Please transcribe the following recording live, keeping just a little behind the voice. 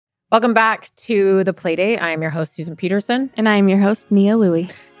Welcome back to the Playdate. I am your host, Susan Petersen. And I'm your host, Nia Louie.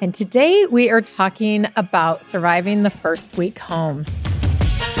 And today we are talking about surviving the first week home.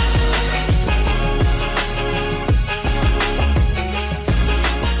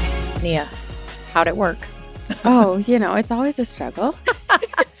 Nia, how'd it work? Oh, it's always a struggle.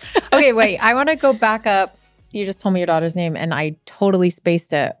 Okay, wait. I want to go back up. You just told me your daughter's name, and I totally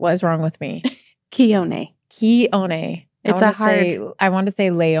spaced it. What is wrong with me? Keone. Keone. I want to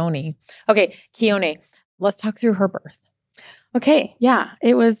say Leone. Okay, Keone. Let's talk through her birth. Okay, yeah.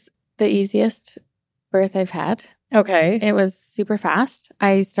 It was the easiest birth I've had. Okay. It was super fast.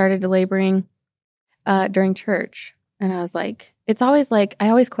 I started laboring during church, and I was like, it's always like, I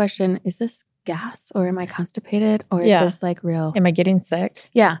always question, is this gas or am I constipated or is this like real? Am I getting sick?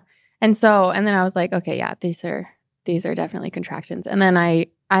 Yeah. And then I was like, okay, yeah, these are definitely contractions. And then I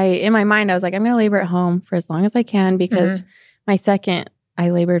in my mind, I was like, I'm going to labor at home for as long as I can because my second, I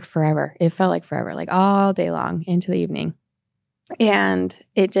labored forever. It felt like forever, like all day long into the evening. And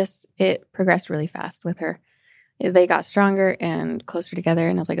it progressed really fast with her. They got stronger and closer together.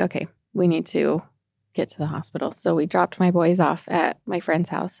 And I was like, okay, we need to get to the hospital. So we dropped my boys off at my friend's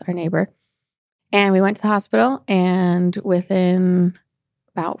house, our neighbor. And we went to the hospital. And within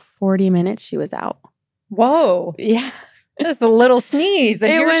about 40 minutes, she was out. Whoa. Yeah. Just a little sneeze,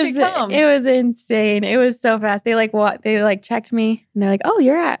 and here she comes. It was insane. It was so fast. They checked me, and they're like, "Oh,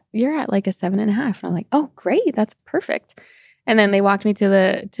 you're at like a 7.5." And I'm like, "Oh, great, that's perfect." And then they walked me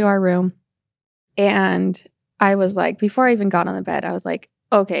to our room, and I was like, before I even got on the bed, I was like,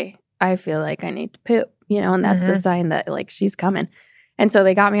 "Okay, I feel like I need to poop," and that's the sign that like she's coming. And so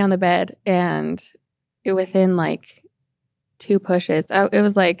they got me on the bed, and within like 2 pushes, it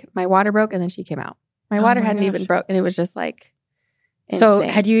was like my water broke, and then she came out. My water hadn't even broke, and it was just like insane. So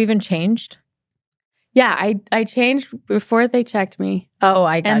had you even changed? Yeah, I changed before they checked me. Oh,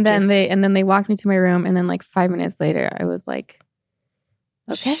 I got and then they walked me to my room, and then like 5 minutes later, I was like,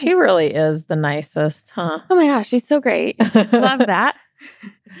 okay. She really is the nicest, huh? Oh my gosh, she's so great. Love that.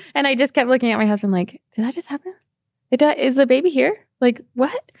 And I just kept looking at my husband like, did that just happen? Is the baby here? Like,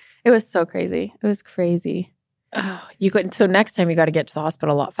 what? It was so crazy. It was crazy. Oh, you could. So next time you got to get to the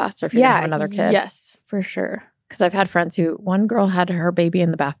hospital a lot faster if you're going to have another kid. Yes, for sure. Because I've had friends one girl had her baby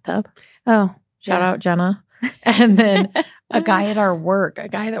in the bathtub. Oh, shout out Jenna. And then a guy at our work, a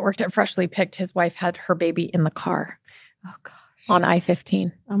guy that worked at Freshly Picked, his wife had her baby in the car. Oh gosh. On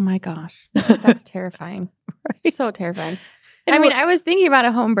I-15. Oh my gosh. That's terrifying. Right? So terrifying. I was thinking about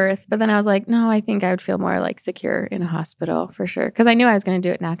a home birth, but then I was like, no, I think I would feel more like secure in a hospital for sure. Because I knew I was going to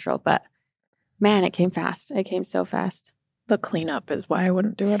do it natural, but man, it came fast. It came so fast. The cleanup is why I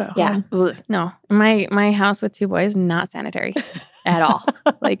wouldn't do it at home. Yeah. No. My house with 2 boys, not sanitary at all.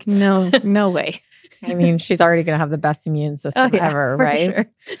 Like, no way. I mean, she's already going to have the best immune system ever, for right?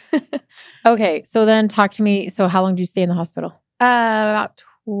 Sure. Okay. So then talk to me. So how long do you stay in the hospital? About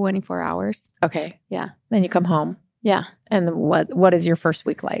 24 hours. Okay. Yeah. Then you come home. Yeah. And what is your first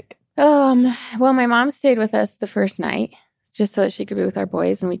week like? Well, my mom stayed with us the first night just so that she could be with our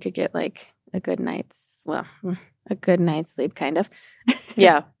boys and we could get like a good night's sleep, kind of.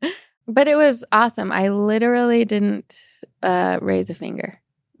 Yeah. But it was awesome. I literally didn't raise a finger.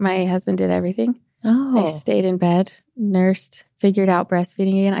 My husband did everything. Oh. I stayed in bed, nursed, figured out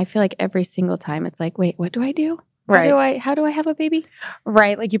breastfeeding again. I feel like every single time it's like, wait, what do I do? Right. How do I have a baby?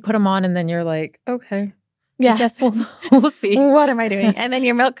 Right. Like you put them on and then you're like, okay. Yeah. I guess we'll see. What am I doing? And then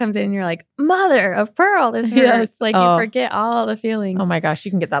your milk comes in and you're like, mother of pearl, this hurts. Yes. Like you forget all the feelings. Oh my gosh.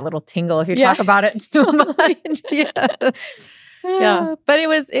 You can get that little tingle if you talk about it too much. Yeah. But it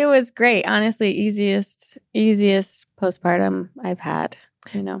was great. Honestly, easiest postpartum I've had,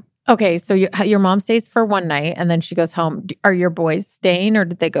 Okay. So your mom stays for one night and then she goes home. Are your boys staying or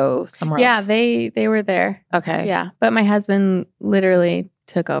did they go somewhere else? Yeah, they were there. Okay. Yeah. But my husband literally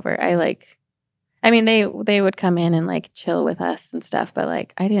took over. They would come in and like chill with us and stuff, but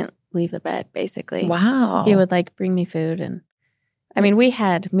like I didn't leave the bed basically. Wow. He would like bring me food and we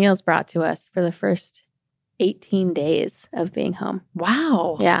had meals brought to us for the first 18 days of being home.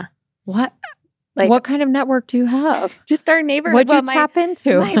 Wow. Yeah. What kind of network do you have? Just our neighbor. What'd you tap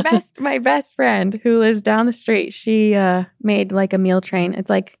into? My best friend who lives down the street, she made like a meal train. It's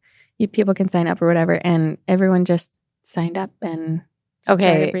like people can sign up or whatever, and everyone just signed up and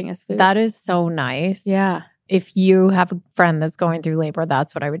started to bring us food. That is so nice. Yeah. If you have a friend that's going through labor,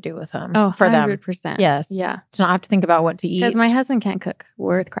 that's what I would do with them. Oh, for 100%. them. Yes. Yeah. To not have to think about what to eat. Because my husband can't cook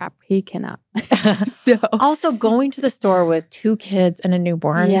worth crap. He cannot. So also going to the store with 2 kids and a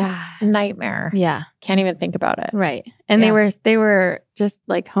newborn. Yeah. Nightmare. Yeah. Can't even think about it. Right. And they were just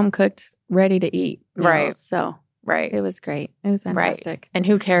like home cooked, ready to eat meals. Right. So Right. It was great. It was fantastic. Right. And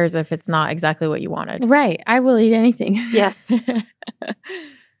who cares if it's not exactly what you wanted? Right. I will eat anything. Yes.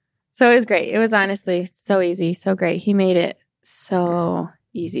 So it was great. It was honestly so easy, so great. He made it so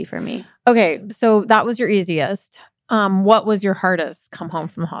easy for me. Okay. So that was your easiest. What was your hardest come home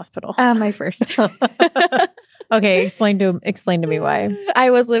from the hospital? My first. Okay. Explain to me why.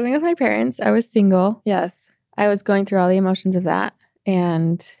 I was living with my parents. I was single. Yes. I was going through all the emotions of that,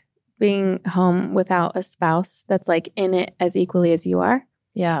 and being home without a spouse that's like in it as equally as you are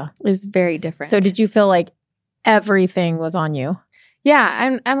Yeah. is very different. So did you feel like everything was on you?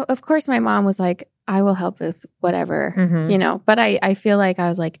 Yeah. And of course, my mom was like, I will help with whatever, but I feel like I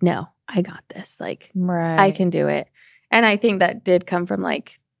was like, no, I got this. Like, Right. I can do it. And I think that did come from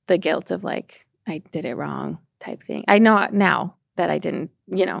like the guilt of like, I did it wrong type thing. I know now that I didn't,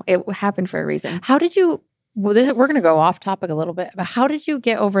 it happened for a reason. How did you, we're going to go off topic a little bit, but how did you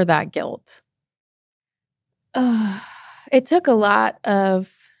get over that guilt? It took a lot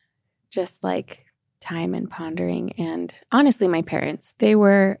of just like time and pondering. And honestly, my parents, they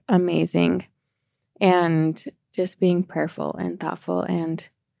were amazing, and just being prayerful and thoughtful and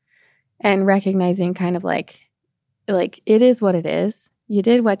recognizing kind of like it is what it is. You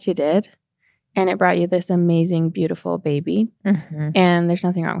did what you did, and it brought you this amazing, beautiful baby. And there's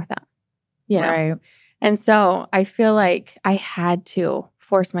nothing wrong with that. Right. And so I feel like I had to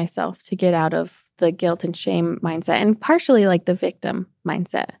force myself to get out of the guilt and shame mindset, and partially like the victim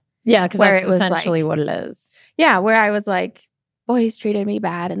mindset. Yeah, because that's it was essentially like, what it is. Yeah, where I was like, boys treated me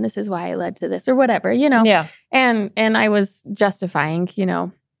bad, and this is why I led to this, or whatever, Yeah. And I was justifying,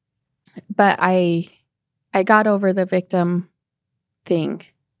 but I got over the victim thing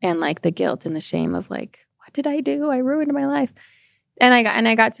and like the guilt and the shame of like, what did I do? I ruined my life. And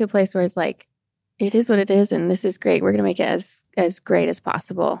I got to a place where it's like, it is what it is, and this is great. We're going to make it as great as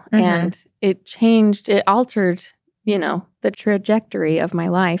possible. And it altered, the trajectory of my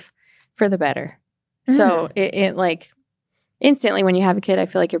life for the better. So it like instantly when you have a kid, I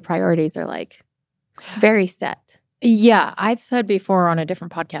feel like your priorities are like very set. Yeah. I've said before on a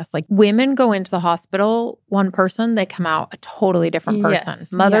different podcast, like women go into the hospital, one person, they come out a totally different person.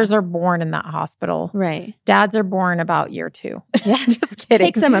 Yes. Mothers are born in that hospital. Right. Dads are born about year 2. Yeah. Just kidding.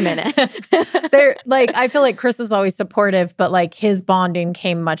 Takes them a minute. They're like, I feel like Chris is always supportive, but like his bonding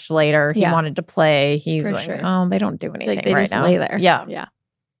came much later. He wanted to play. He's For like, sure. oh, they don't do anything Like they right just now. lay there. Yeah. Yeah.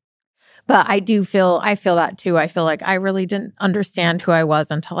 But I feel that too. I feel like I really didn't understand who I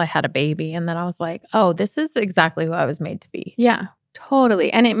was until I had a baby. And then I was like, oh, this is exactly who I was made to be. Yeah,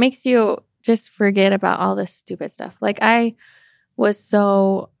 totally. And it makes you just forget about all this stupid stuff. Like I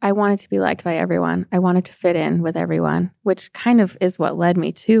wanted to be liked by everyone. I wanted to fit in with everyone, which kind of is what led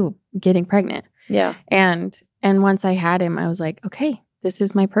me to getting pregnant. Yeah. And once I had him, I was like, okay, this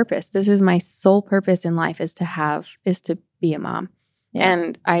is my purpose. This is my sole purpose in life is to be a mom. Yeah.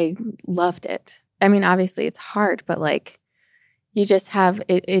 And I loved it. I mean, obviously it's hard, but like you just have,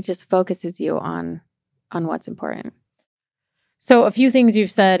 it just focuses you on what's important. So a few things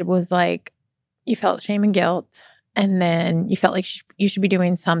you've said was like, you felt shame and guilt, and then you felt like you should be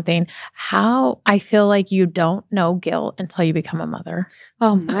doing something. How I feel like you don't know guilt until you become a mother.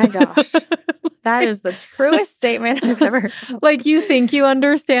 Oh my gosh. That is the truest statement I've ever heard. Like you think you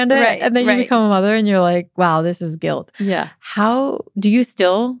understand it, Right, and then you become a mother and you're like, wow, this is guilt. Yeah. How do you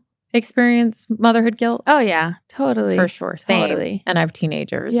still experience motherhood guilt? Oh yeah, totally. For sure. Same. Totally. And I have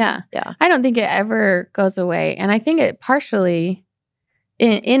teenagers. Yeah. Yeah. I don't think it ever goes away. And I think it partially,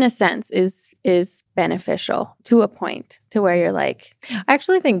 in a sense, is beneficial to a point to where you're like, I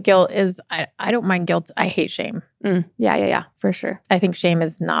actually think guilt is, I don't mind guilt. I hate shame. Yeah, for sure. I think shame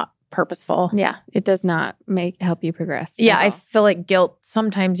is not purposeful. Yeah. It does not help you progress. Yeah. I feel like guilt,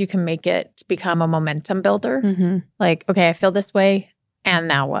 sometimes you can make it become a momentum builder. Mm-hmm. Like, okay, I feel this way, and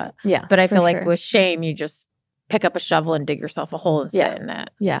now what? Yeah. But I feel like with shame, you just pick up a shovel and dig yourself a hole and sit in it.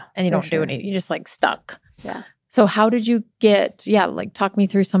 Yeah. And you don't do anything. You're just like stuck. Yeah. So how did you talk me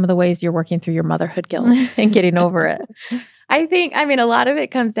through some of the ways you're working through your motherhood guilt and getting over it? I mean, a lot of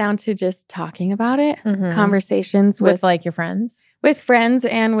it comes down to just talking about it, conversations with like your friends. With friends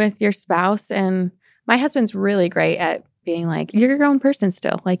and with your spouse. And my husband's really great at being like, you're your own person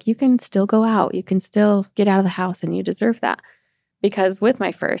still. Like you can still go out. You can still get out of the house, and you deserve that. Because with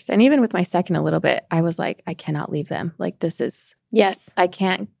my first and even with my second a little bit, I was like, I cannot leave them. Like this is, I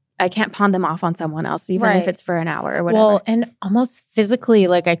can't pawn them off on someone else, even if it's for an hour or whatever. Well, and almost physically,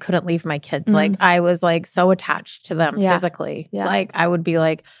 like I couldn't leave my kids. Like I was like so attached to them physically. Yeah. Like I would be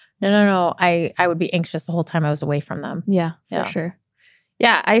like, no. I would be anxious the whole time I was away from them. Yeah, for sure.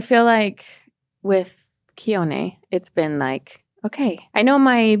 Yeah, I feel like with Keone, it's been like, okay, I know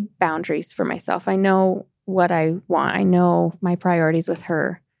my boundaries for myself. I know what I want. I know my priorities with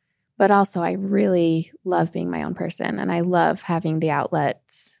her. But also, I really love being my own person. And I love having the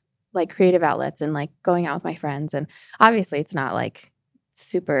outlets, like creative outlets and like going out with my friends. And obviously, it's not like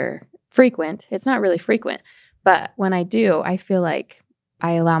super frequent. It's not really frequent. But when I do, I feel like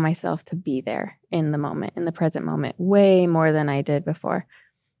I allow myself to be there in the moment, in the present moment, way more than I did before.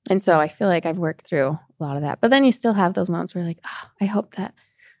 And so I feel like I've worked through a lot of that. But then you still have those moments where you're like, oh, I hope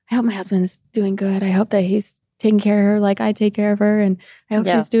my husband is doing good. I hope that he's taking care of her like I take care of her. And I hope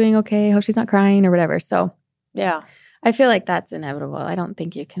she's doing okay. I hope she's not crying or whatever. So yeah, I feel like that's inevitable. I don't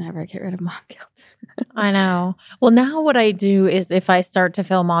think you can ever get rid of mom guilt. I know. Well, now what I do is if I start to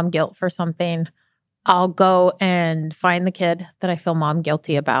feel mom guilt for something, I'll go and find the kid that I feel mom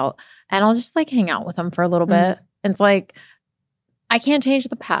guilty about, and I'll just like hang out with them for a little bit. It's like, I can't change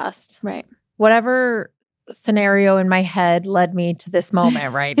the past. Right. Whatever scenario in my head led me to this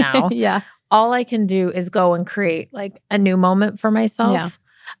moment right now. Yeah. All I can do is go and create like a new moment for myself. Yeah.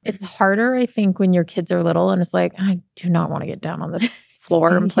 It's harder, I think, when your kids are little and it's like, I do not want to get down on the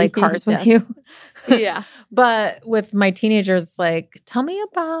floor and play cars with you. Yeah. But with my teenagers, it's like, tell me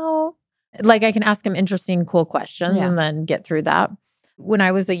about, like, I can ask them interesting, cool questions and then get through that. When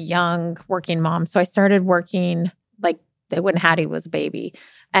I was a young working mom, so I started working like when Hattie was a baby.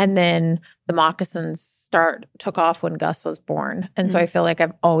 And then the moccasins took off when Gus was born. And so I feel like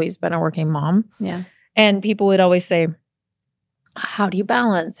I've always been a working mom. Yeah. And people would always say, how do you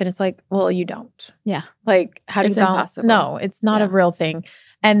balance? And it's like, well, you don't. Yeah. Like, how do you balance? Impossible. No, it's not a real thing.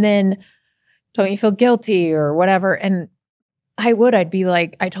 And then don't you feel guilty or whatever? And I'd be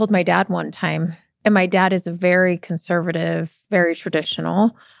like, I told my dad one time, and my dad is a very conservative, very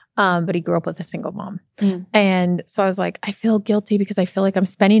traditional, but he grew up with a single mom. And so I was like, I feel guilty because I feel like I'm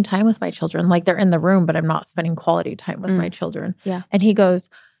spending time with my children. Like they're in the room, but I'm not spending quality time with my children. Yeah. And he goes,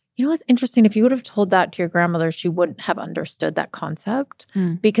 you know what's interesting? If you would have told that to your grandmother, she wouldn't have understood that concept.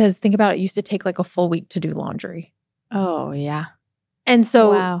 Because think about it, it used to take like a full week to do laundry. Oh, yeah. And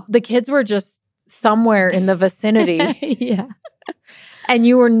so the kids were just somewhere in the vicinity. Yeah. And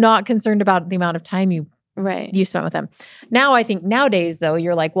you were not concerned about the amount of time you spent with them. Now, I think nowadays, though,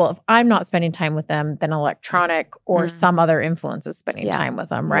 you're like, well, if I'm not spending time with them, then electronic or some other influence is spending time with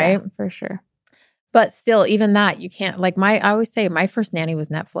them, right? Yeah, for sure. But still, even that, you can't, like I always say my first nanny was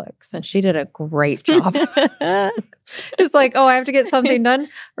Netflix and she did a great job. It's like, oh, I have to get something done.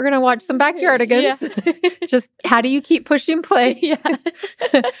 We're going to watch some Backyardigans. Yeah. Just how do you keep pushing play? Yeah.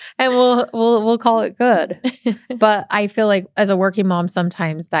 And we'll call it good. But I feel like as a working mom,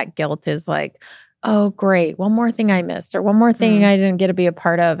 sometimes that guilt is like, oh, great. One more thing I missed or one more thing I didn't get to be a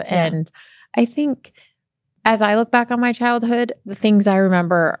part of. Yeah. And I think as I look back on my childhood, the things I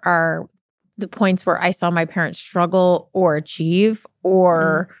remember are the points where I saw my parents struggle or achieve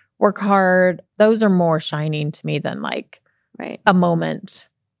or work hard. Those are more shining to me than like a moment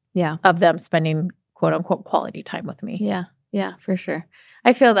of them spending quote unquote quality time with me. Yeah. Yeah, for sure.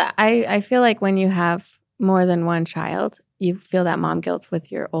 I feel that. I feel like when you have more than one child, you feel that mom guilt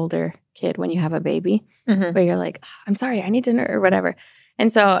with your older kid when you have a baby, where you're like, oh, I'm sorry, I need dinner or whatever.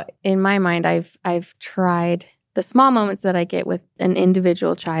 And so in my mind, I've tried the small moments that I get with an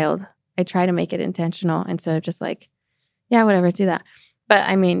individual child. I try to make it intentional instead of just like, yeah, whatever, do that. But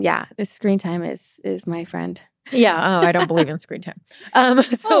I mean, yeah, the screen time is my friend. Yeah. Oh, I don't believe in screen time.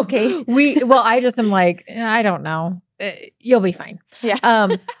 So okay. I just am like, I don't know. You'll be fine. Yeah.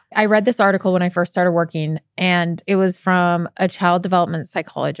 I read this article when I first started working, and it was from a child development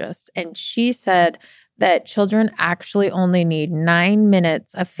psychologist. And she said that children actually only need 9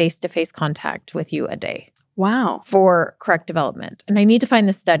 minutes of face-to-face contact with you a day. Wow. For correct development. And I need to find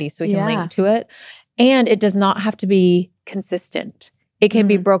the study so we can link to it. And it does not have to be consistent. It can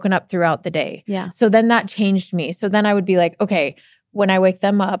be broken up throughout the day. Yeah. So then that changed me. So then I would be like, okay, when I wake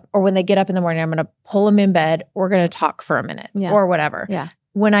them up or when they get up in the morning, I'm going to pull them in bed. We're going to talk for a minute or whatever. Yeah.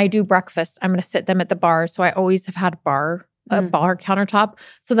 When I do breakfast, I'm going to sit them at the bar. So I always have had a bar countertop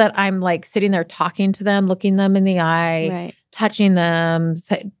so that I'm like sitting there talking to them, looking them in the eye, touching them,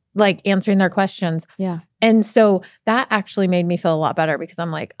 like answering their questions. Yeah. And so that actually made me feel a lot better because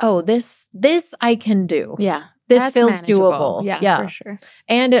I'm like, oh, this I can do. Yeah. This feels doable. Yeah, for sure.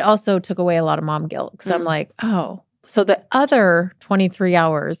 And it also took away a lot of mom guilt because I'm like, oh, so the other 23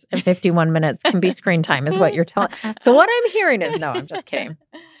 hours and 51 minutes can be screen time is what you're telling. So what I'm hearing is, no, I'm just kidding.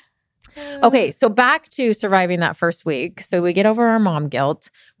 Okay, so back to surviving that first week. So we get over our mom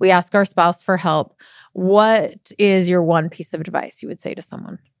guilt. We ask our spouse for help. What is your one piece of advice you would say to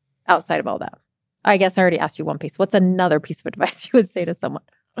someone outside of all that? I guess I already asked you one piece. What's another piece of advice you would say to someone?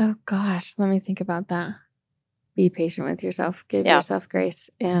 Oh, gosh. Let me think about that. Be patient with yourself. Give yourself grace.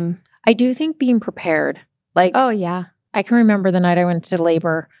 And I do think being prepared Like, Oh, yeah. I can remember the night I went to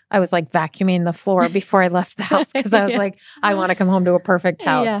labor, I was like vacuuming the floor before I left the house because I was like, I want to come home to a perfect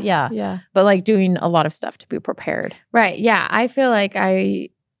house. Yeah. But like doing a lot of stuff to be prepared. Right. Yeah. I feel like I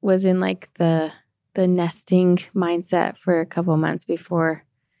was in like the nesting mindset for a couple months before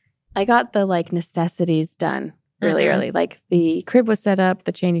I got the like necessities done really early. Like the crib was set up,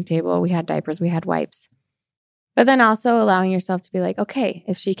 the changing table, we had diapers, we had wipes. But then also allowing yourself to be like, okay,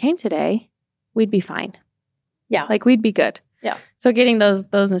 if she came today, we'd be fine. Yeah. Like we'd be good. Yeah. So getting those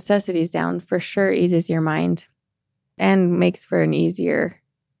necessities down for sure eases your mind and makes for an easier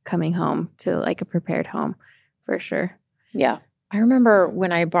coming home to like a prepared home for sure. Yeah. I remember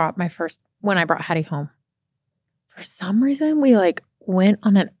when I brought Hattie home, for some reason we like went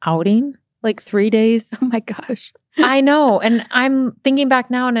on an outing like 3 days. Oh my gosh. I know. And I'm thinking back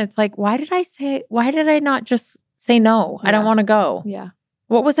now and it's like, why did I not just say no? I don't want to go. Yeah.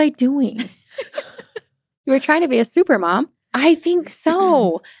 What was I doing? You were trying to be a super mom. I think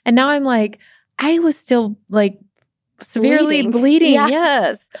so. And now I'm like, I was still like severely bleeding.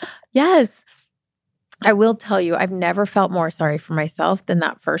 Yeah. Yes. I will tell you, I've never felt more sorry for myself than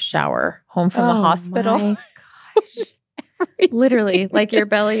that first shower home from the hospital. My gosh. Literally, like your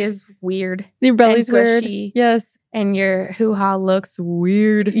belly is weird. Your belly's weird. Yes. And your hoo-ha looks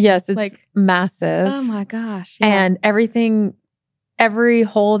weird. Yes, it's like massive. Oh my gosh. Yeah. And every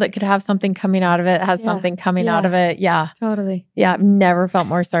hole that could have something coming out of it has something coming out of it. Yeah. Totally. Yeah. I've never felt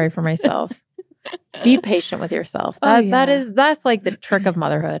more sorry for myself. Be patient with yourself. That's like the trick of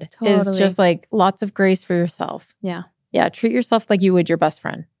motherhood is just like lots of grace for yourself. Yeah. Yeah. Treat yourself like you would your best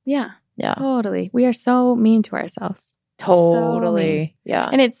friend. Yeah. Yeah. Totally. We are so mean to ourselves. Totally. Yeah.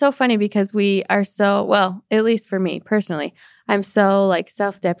 And it's so funny because we are so, well, at least for me personally, I'm so like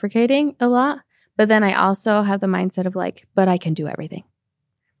self-deprecating a lot. But then I also have the mindset of like, but I can do everything.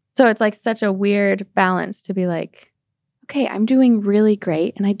 So it's like such a weird balance to be like, okay, I'm doing really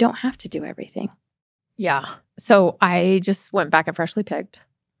great and I don't have to do everything. Yeah. So I just went back at Freshly Picked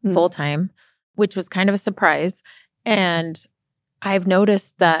full time, which was kind of a surprise. And I've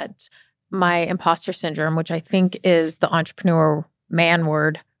noticed that my imposter syndrome, which I think is the entrepreneur man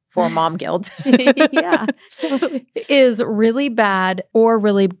word for mom guilt, Yeah. is really bad or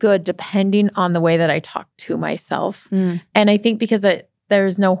really good depending on the way that I talk to myself. And I think because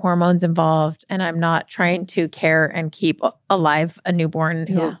there's no hormones involved and I'm not trying to care and keep alive a newborn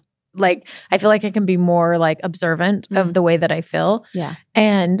who like, I feel like I can be more like observant of the way that I feel. Yeah.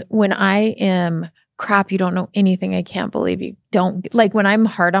 And when I am crap, you don't know anything. I can't believe you don't like when I'm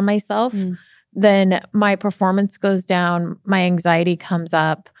hard on myself, then my performance goes down, my anxiety comes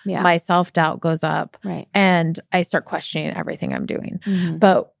up, my self-doubt goes up, and I start questioning everything I'm doing.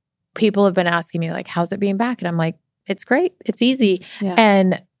 But people have been asking me like, how's it being back? And I'm like, it's great. It's easy.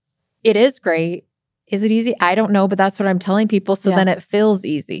 And it is great. Is it easy? I don't know, but that's what I'm telling people. So then it feels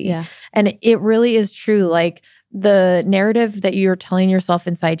easy. And it really is true. Like the narrative that you're telling yourself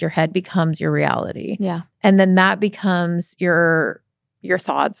inside your head becomes your reality. And then that becomes your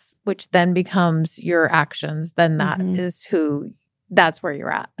thoughts, which then becomes your actions. Then that's where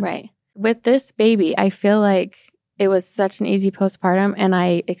you're at. Right. With this baby, I feel like it was such an easy postpartum and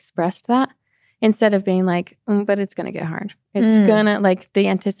I expressed that instead of being like, but it's going to get hard. It's going to like the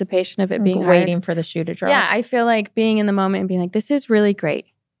anticipation of it being waiting hard. for the shoe to drop. Yeah. I feel like being in the moment and being like, this is really great.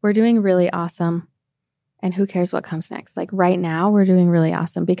 We're doing really awesome. And who cares what comes next? Like right now we're doing really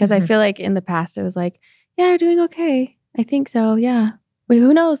awesome because I feel like in the past it was like, yeah, we're doing okay. I think so. Yeah.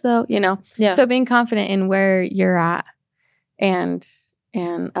 Who knows though, you know? Yeah. So being confident in where you're at and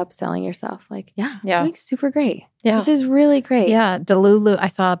upselling yourself like, doing super great. Yeah. This is really great. Yeah. Delulu. I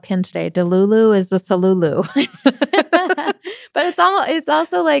saw a pin today. Delulu is the Salulu. But it's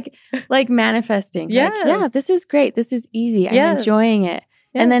also like manifesting. Yes. Like, yeah, this is great. This is easy. I'm enjoying it.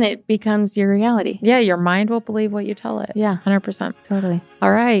 Yes. And then it becomes your reality. Yeah. Your mind will believe what you tell it. Yeah. 100%. Totally.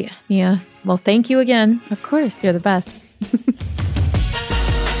 All right. Yeah. Well, thank you again. Of course. You're the best.